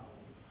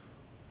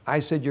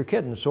 I said, you're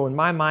kidding. So in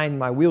my mind,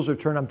 my wheels are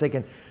turning. I'm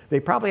thinking, they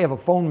probably have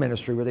a phone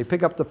ministry where they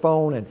pick up the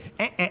phone and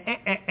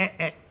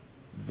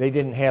They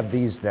didn't have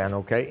these then,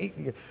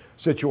 okay?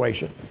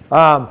 Situation.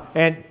 Oh,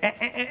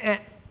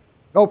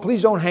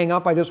 please don't hang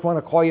up. I just want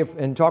to call you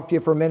and talk to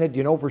you for a minute.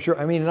 You know for sure.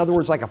 I mean, in other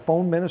words, like a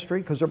phone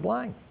ministry because they're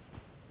blind.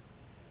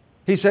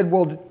 He said,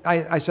 well,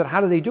 I said,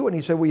 how do they do it?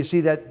 And he said, well, you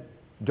see that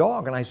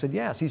dog? And I said,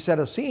 yes. He said,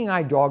 a seeing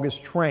eye dog is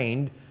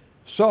trained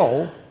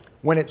so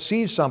when it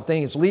sees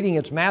something, it's leading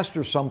its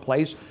master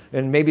someplace,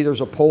 and maybe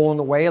there's a pole in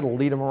the way, it'll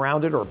lead them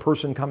around it, or a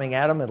person coming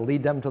at them, it'll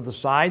lead them to the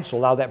side, so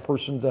allow that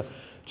person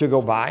to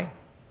go by.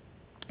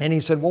 And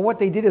he said, well, what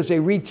they did is they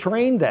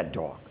retrained that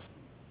dog.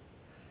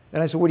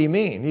 And I said, what do you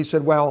mean? He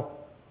said, well,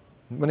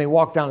 when they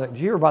walked down, did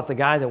you hear about the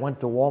guy that went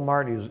to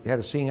Walmart? He had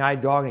a seeing eye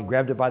dog, and he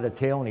grabbed it by the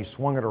tail, and he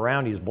swung it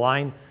around. He's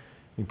blind.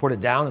 He put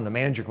it down, and the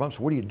manager comes up and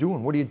said, what are you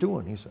doing? What are you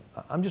doing? He said,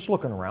 I'm just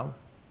looking around.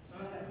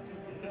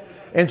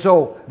 And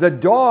so the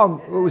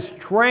dog was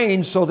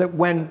trained so that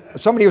when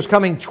somebody was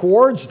coming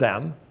towards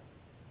them,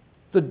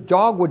 the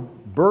dog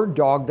would bird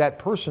dog that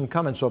person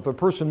coming. So if a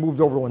person moved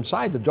over to one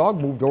side, the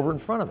dog moved over in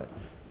front of it.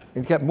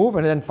 And kept moving.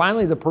 And then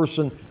finally the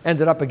person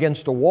ended up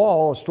against a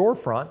wall, a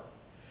storefront.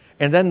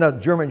 And then the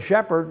German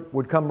Shepherd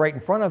would come right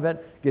in front of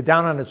it, get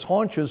down on its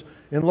haunches,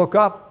 and look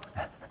up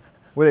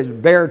with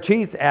his bare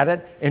teeth at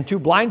it. And two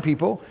blind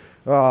people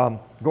go,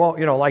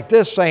 like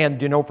this, saying,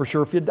 do you know for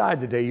sure if you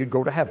died today, you'd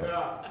go to heaven?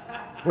 Yeah.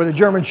 With a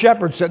German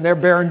Shepherd sitting there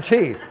bearing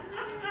teeth.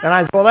 And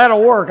I said, well,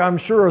 that'll work, I'm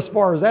sure, as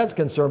far as that's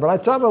concerned. But I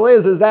tell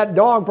you is that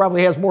dog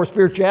probably has more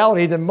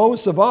spirituality than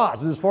most of us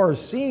as far as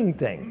seeing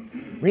things.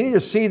 We need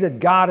to see that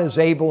God is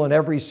able in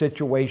every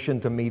situation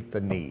to meet the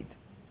need.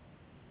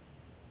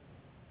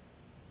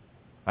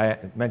 I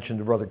mentioned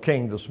to Brother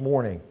King this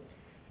morning,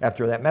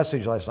 after that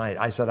message last night,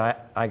 I said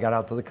I got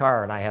out to the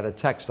car and I had a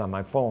text on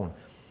my phone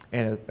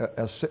and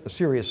a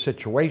serious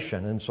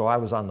situation. And so I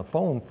was on the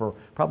phone for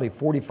probably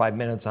 45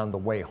 minutes on the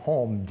way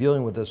home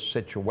dealing with this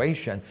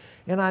situation.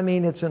 And I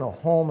mean, it's in a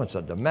home, it's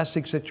a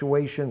domestic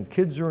situation,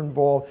 kids are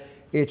involved.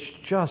 It's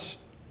just,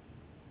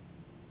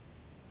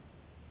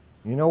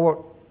 you know what?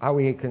 How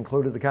we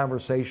concluded the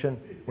conversation?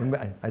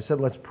 I said,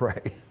 let's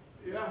pray.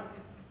 Yeah.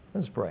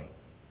 Let's pray.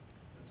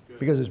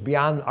 Because it's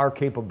beyond our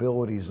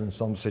capabilities in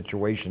some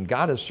situation.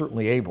 God is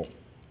certainly able.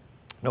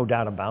 No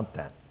doubt about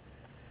that.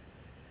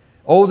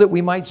 Oh, that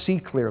we might see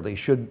clearly.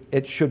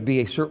 It should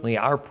be certainly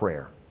our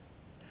prayer.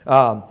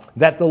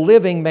 That the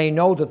living may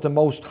know that the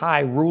Most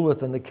High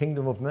ruleth in the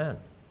kingdom of men.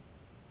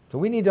 So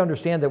we need to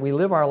understand that we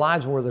live our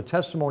lives and we're the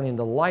testimony and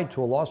the light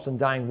to a lost and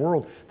dying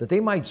world, that they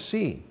might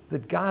see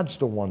that God's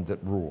the one that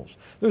rules.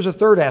 There's a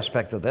third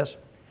aspect of this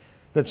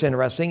that's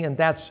interesting, and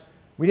that's,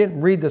 we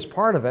didn't read this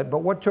part of it,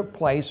 but what took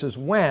place is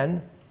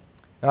when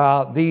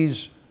these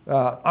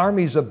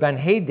armies of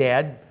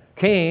Ben-Hadad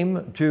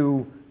came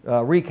to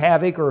wreak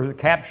havoc or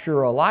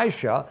capture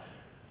Elisha,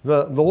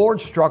 the Lord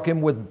struck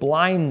him with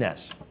blindness.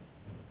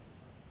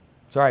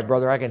 Sorry,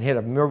 brother, I can hit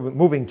a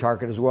moving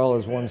target as well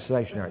as one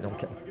stationary.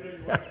 Okay.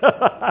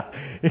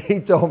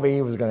 He told me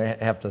he was going to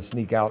have to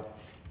sneak out.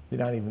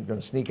 You're not even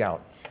going to sneak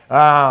out.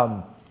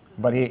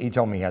 But he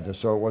told me he had to,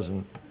 so it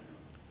wasn't.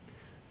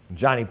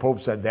 Johnny Pope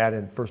said that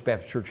in First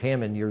Baptist Church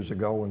Hammond years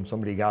ago when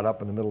somebody got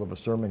up in the middle of a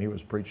sermon he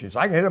was preaching. He said,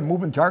 I can hit a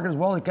moving target as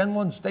well as I can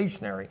one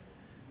stationary.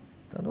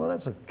 I thought, well,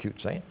 that's a cute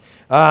saying.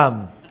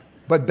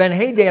 But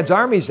Ben-Hadad's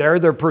armies there,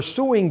 they're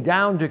pursuing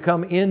down to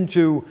come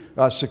into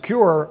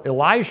secure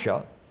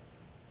Elisha.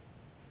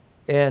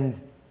 And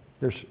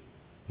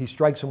he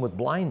strikes them with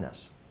blindness.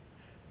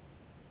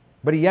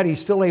 But yet he's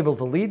still able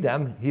to lead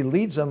them. He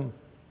leads them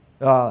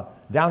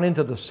down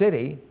into the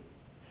city.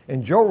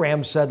 And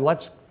Joram said,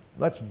 let's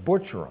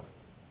butcher them.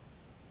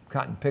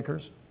 Cotton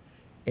pickers.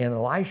 And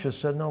Elisha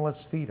said, no, let's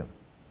feed them.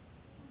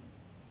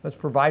 Let's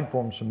provide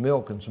for them some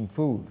milk and some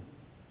food.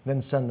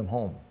 Then send them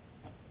home.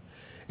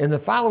 And the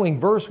following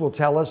verse will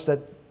tell us that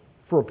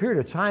for a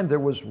period of time there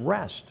was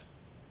rest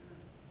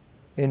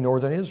in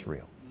northern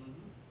Israel.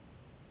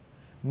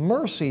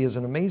 Mercy is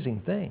an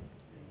amazing thing.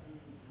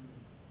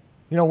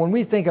 You know, when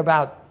we think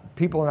about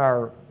people in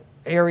our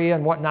area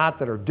and whatnot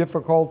that are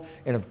difficult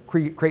and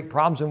create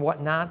problems and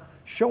whatnot,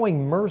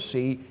 showing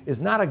mercy is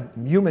not a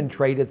human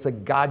trait, it's a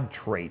God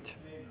trait.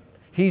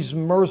 He's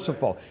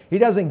merciful. He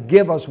doesn't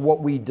give us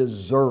what we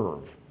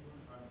deserve.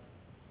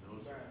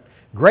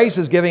 Grace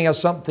is giving us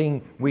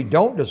something we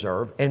don't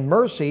deserve, and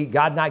mercy,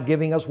 God not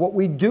giving us what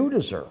we do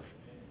deserve.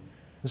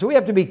 And so we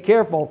have to be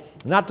careful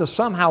not to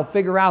somehow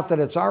figure out that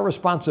it's our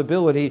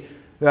responsibility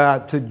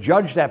to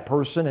judge that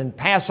person and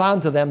pass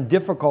on to them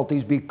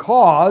difficulties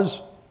because,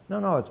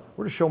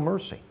 we're to show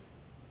mercy.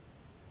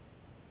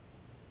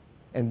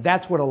 And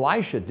that's what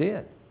Elisha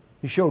did.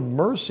 He showed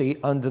mercy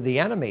unto the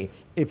enemy,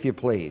 if you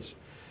please.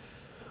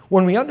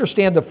 When we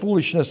understand the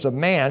foolishness of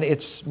man,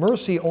 its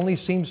mercy only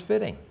seems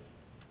fitting.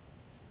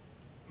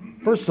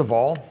 First of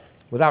all,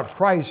 without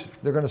Christ,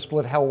 they're going to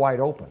split hell wide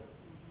open.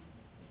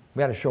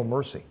 We got to show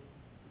mercy.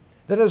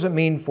 That doesn't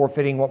mean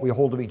forfeiting what we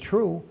hold to be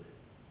true.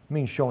 It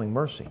means showing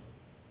mercy.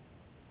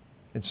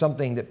 It's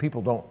something that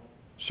people don't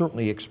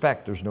certainly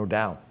expect, there's no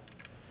doubt.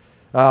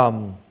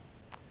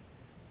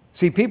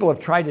 See, people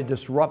have tried to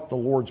disrupt the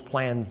Lord's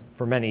plan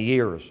for many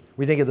years.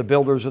 We think of the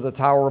builders of the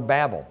Tower of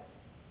Babel.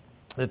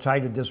 They tried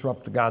to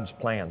disrupt God's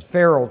plans.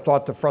 Pharaoh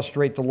thought to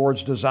frustrate the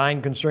Lord's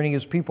design concerning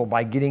his people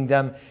by getting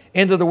them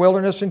into the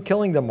wilderness and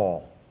killing them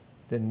all.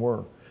 Didn't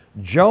work.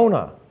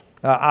 Jonah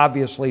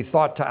obviously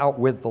thought to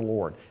outwit the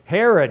Lord.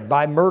 Herod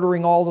by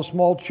murdering all the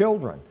small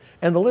children.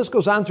 And the list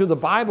goes on through the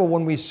Bible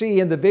when we see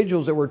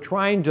individuals that were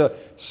trying to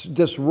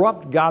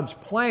disrupt God's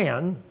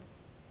plan,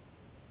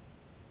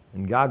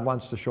 and God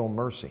wants to show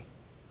mercy.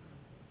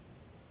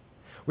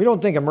 We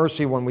don't think of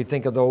mercy when we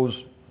think of those,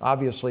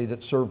 obviously, that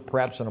serve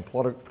perhaps in a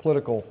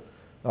political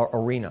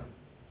arena.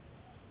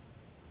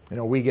 You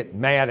know, we get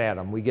mad at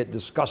them, we get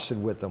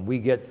disgusted with them, we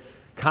get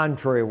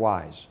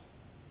contrary-wise.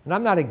 And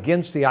I'm not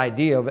against the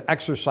idea of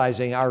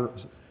exercising our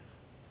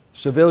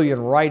civilian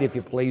right, if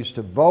you please,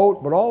 to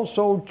vote, but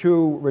also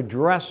to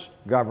redress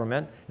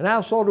government, and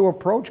also to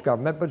approach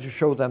government, but to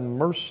show them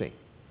mercy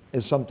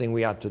is something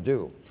we ought to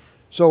do,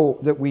 so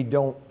that we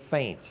don't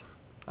faint.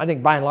 I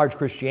think by and large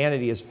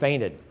Christianity is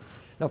fainted.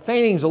 Now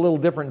fainting is a little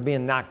different than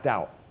being knocked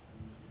out.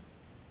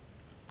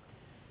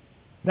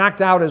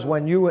 Knocked out is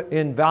when you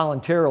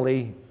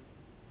involuntarily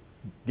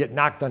get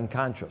knocked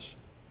unconscious.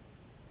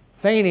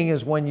 Fainting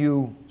is when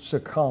you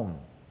succumb.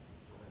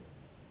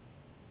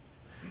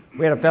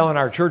 We had a fellow in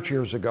our church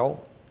years ago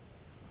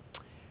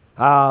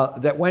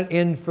that went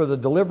in for the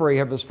delivery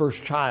of his first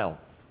child.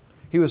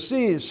 He was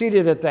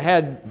seated at the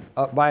head,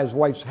 by his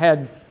wife's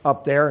head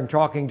up there and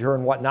talking to her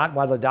and whatnot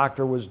while the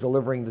doctor was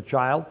delivering the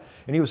child.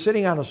 And he was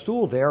sitting on a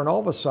stool there, and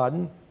all of a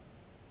sudden,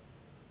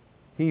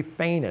 he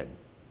fainted,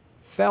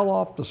 fell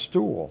off the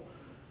stool.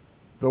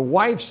 The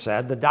wife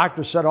said, the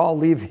doctor said, "Oh,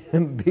 leave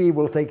him be.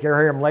 We'll take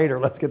care of him later.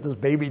 Let's get this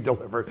baby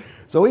delivered."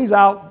 So he's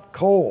out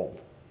cold.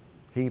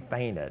 He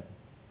fainted.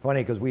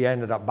 Funny, because we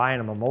ended up buying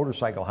him a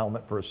motorcycle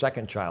helmet for his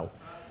second child.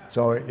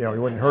 So, he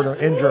wouldn't hurt or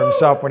injure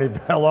himself when he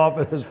fell off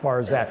as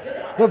far as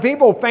that. But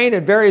people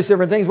fainted various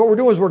different things. What we're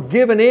doing is we're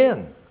giving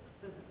in.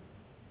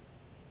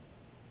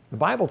 The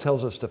Bible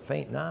tells us to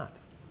faint not.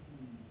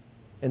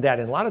 And that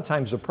in a lot of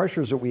times the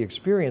pressures that we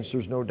experience,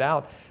 there's no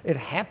doubt, it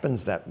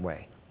happens that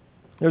way.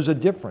 There's a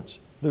difference.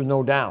 There's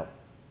no doubt.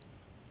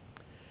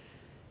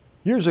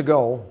 Years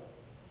ago,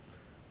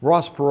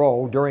 Ross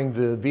Perot, during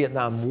the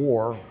Vietnam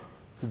War,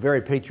 a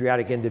very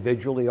patriotic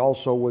individual, he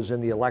also was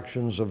in the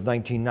elections of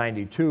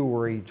 1992,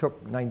 where he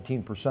took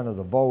 19% of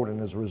the vote,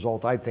 and as a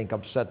result, I think,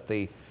 upset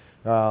the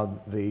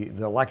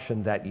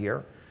election that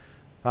year.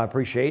 I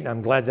appreciate, and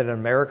I'm glad that in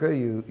America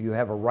you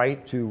have a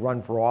right to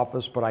run for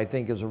office, but I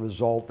think as a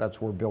result, that's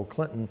where Bill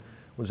Clinton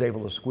was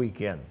able to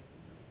squeak in.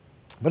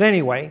 But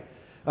anyway,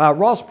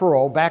 Ross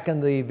Perot, back in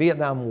the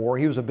Vietnam War,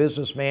 he was a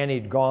businessman.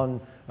 He'd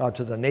gone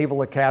to the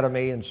Naval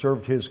Academy and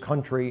served his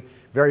country,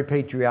 very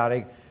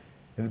patriotic.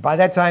 And by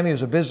that time, he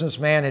was a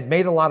businessman, had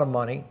made a lot of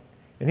money,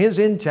 and his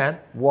intent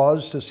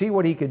was to see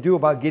what he could do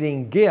about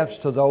getting gifts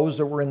to those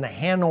that were in the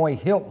Hanoi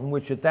Hilton,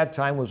 which at that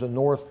time was in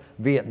North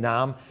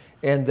Vietnam.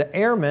 And the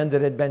airmen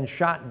that had been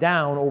shot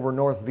down over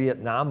North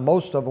Vietnam,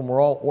 most of them were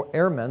all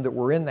airmen that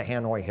were in the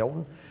Hanoi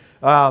Hilton,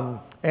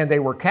 and they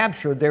were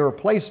captured. They were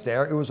placed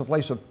there. It was a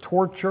place of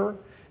torture.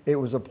 It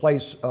was a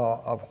place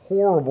of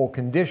horrible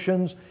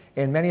conditions,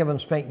 and many of them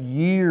spent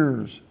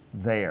years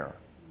there,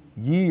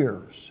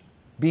 years,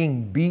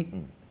 being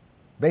beaten,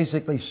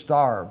 basically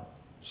starved,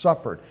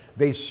 suffered.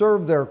 They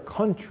served their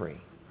country.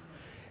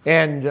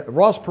 And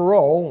Ross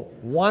Perot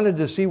wanted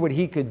to see what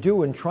he could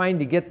do in trying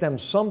to get them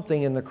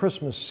something in the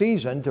Christmas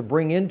season to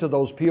bring into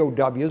those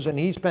POWs, and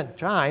he spent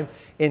time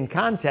in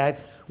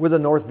contact with the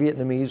North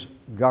Vietnamese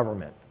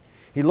government.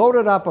 He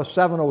loaded up a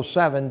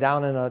 707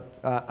 down on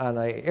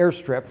an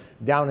airstrip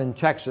down in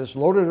Texas,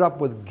 loaded it up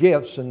with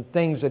gifts and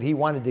things that he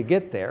wanted to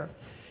get there,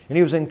 and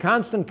he was in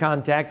constant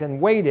contact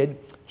and waited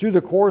through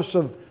the course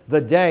of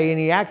the day, and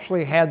he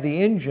actually had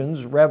the engines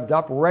revved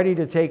up, ready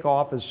to take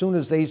off as soon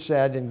as they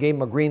said and gave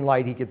him a green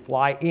light he could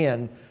fly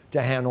in to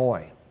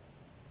Hanoi.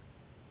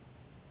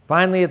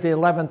 Finally, at the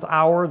 11th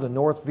hour, the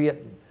North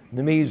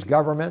Vietnamese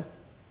government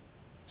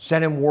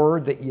sent him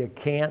word that you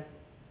can't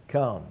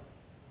come.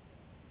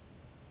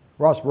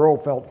 Ross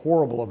Perot felt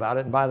horrible about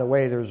it. And by the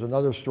way, there's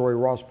another story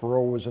Ross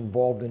Perot was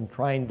involved in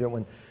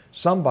when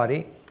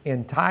somebody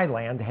in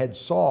Thailand had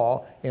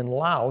saw in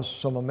Laos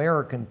some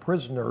American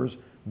prisoners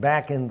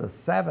back in the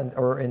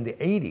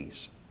 80s.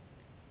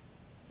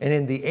 And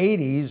in the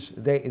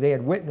 80s, they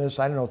had witnessed,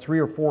 3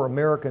 or 4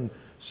 American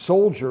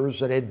soldiers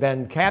that had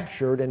been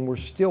captured and were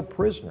still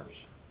prisoners.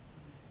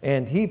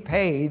 And he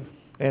paid,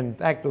 in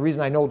fact, the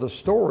reason I know the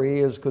story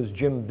is because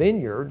Jim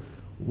Vineyard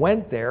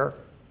went there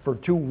for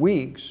 2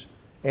 weeks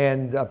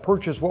and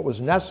purchased what was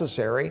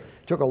necessary,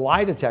 took a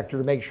lie detector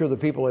to make sure the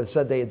people had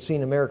said they had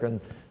seen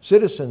American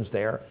citizens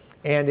there,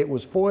 and it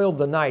was foiled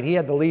the night. He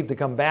had to leave to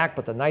come back,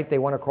 but the night they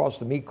went across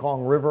the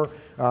Mekong River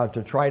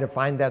to try to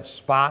find that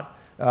spot,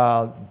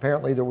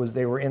 apparently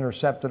they were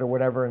intercepted or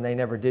whatever, and they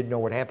never did know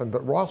what happened.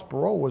 But Ross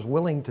Perot was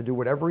willing to do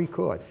whatever he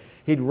could.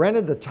 He'd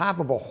rented the top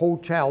of a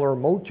hotel or a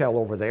motel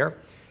over there,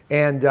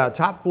 and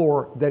top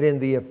floor, that in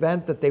the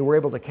event that they were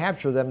able to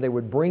capture them, they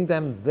would bring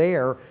them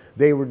there.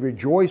 They would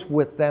rejoice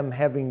with them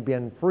having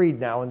been freed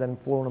now and then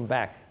flown them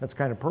back. That's the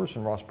kind of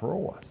person Ross Perot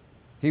was.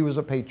 He was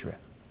a patriot.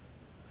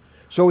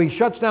 So he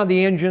shuts down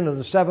the engine of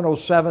the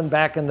 707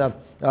 back in the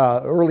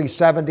early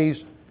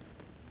 70s.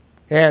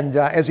 And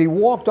as he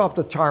walked off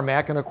the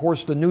tarmac, and of course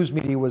the news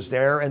media was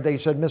there, and they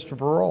said, "Mr.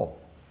 Perot,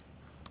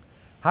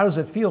 how does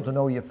it feel to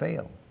know you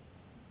failed?"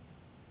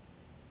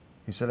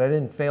 He said, "I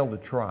didn't fail to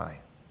try.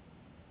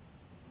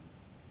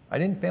 I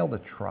didn't fail to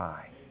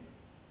try."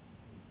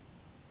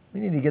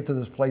 We need to get to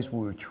this place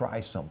where we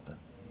try something.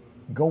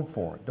 Go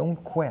for it. Don't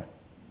quit.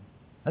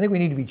 I think we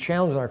need to be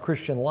challenged in our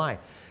Christian life.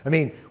 I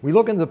mean, we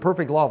look into the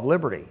perfect law of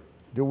liberty.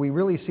 Do we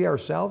really see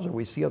ourselves, or do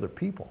we see other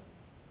people?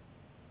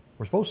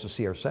 We're supposed to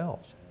see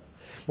ourselves.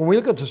 When we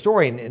look at the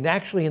story, and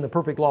actually in the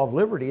perfect law of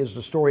liberty is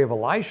the story of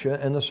Elisha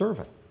and the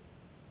servant.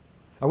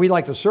 And we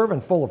like the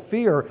servant full of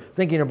fear,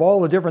 thinking of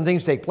all the different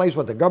things take place,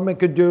 what the government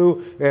could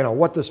do,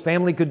 what this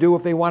family could do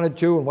if they wanted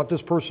to, and what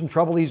this person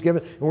trouble he's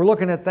given. And we're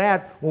looking at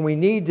that when we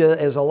need to,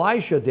 as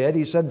Elisha did,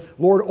 he said,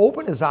 "Lord,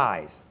 open his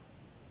eyes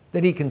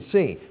that he can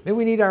see." Maybe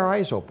we need our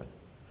eyes open.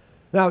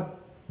 Now,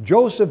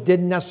 Joseph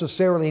didn't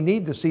necessarily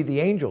need to see the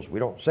angels. We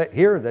don't say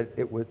here that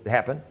it would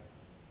happen.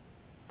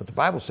 But the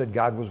Bible said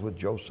God was with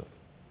Joseph.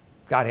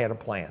 God had a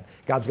plan.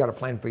 God's got a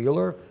plan for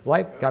your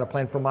life, got a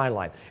plan for my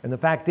life. And the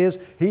fact is,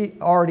 he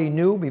already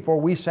knew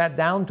before we sat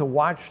down to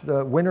watch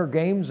the Winter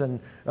Games on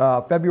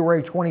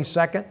February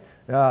 22nd,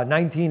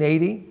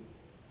 1980,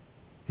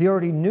 he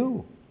already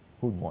knew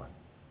who'd won.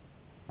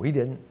 We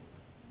didn't.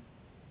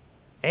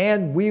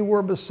 And we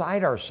were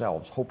beside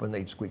ourselves hoping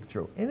they'd squeak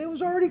through. And it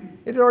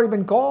had already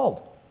been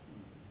called.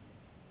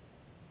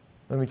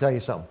 Let me tell you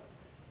something.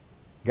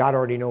 God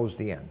already knows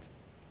the end.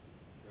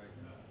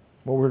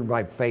 Well, we're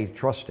by faith,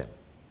 trust him.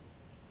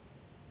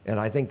 And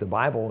I think the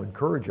Bible will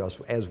encourage us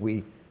as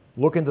we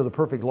look into the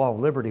perfect law of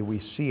liberty, we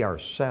see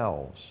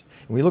ourselves.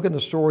 And we look at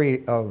the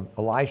story of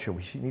Elisha,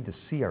 we need to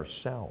see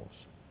ourselves.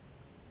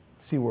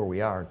 See where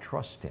we are and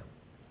trust him.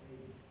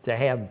 To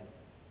have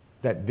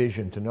that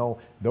vision, to know,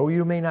 though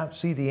you may not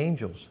see the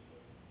angels,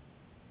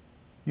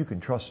 you can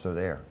trust they're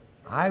there.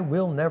 I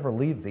will never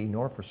leave thee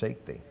nor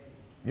forsake thee.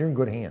 You're in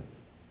good hands.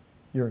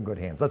 You're in good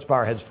hands. Let's bow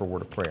our heads for a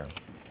word of prayer.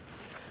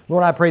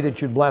 Lord, I pray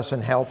that you'd bless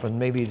and help, and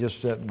maybe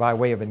just by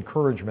way of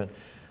encouragement,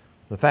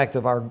 the fact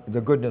of the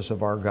goodness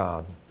of our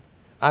God.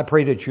 I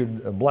pray that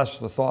you'd bless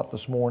the thought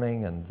this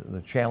morning and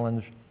the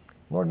challenge.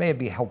 Lord, may it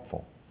be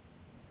helpful.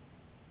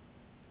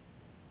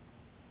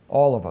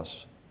 All of us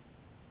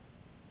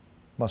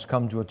must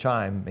come to a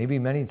time, maybe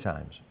many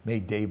times, maybe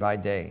day by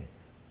day,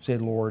 say,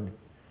 Lord,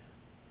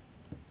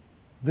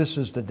 this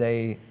is the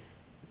day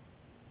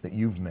that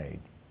you've made.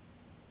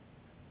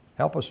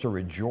 Help us to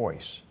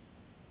rejoice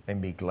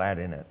and be glad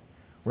in it.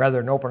 Rather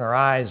than open our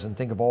eyes and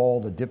think of all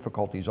the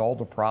difficulties, all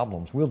the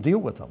problems. We'll deal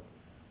with them.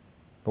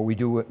 But we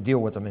do deal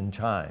with them in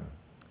time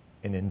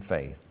and in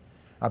faith.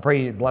 I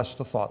pray you bless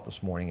the thought this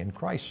morning in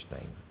Christ's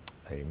name.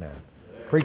 Amen.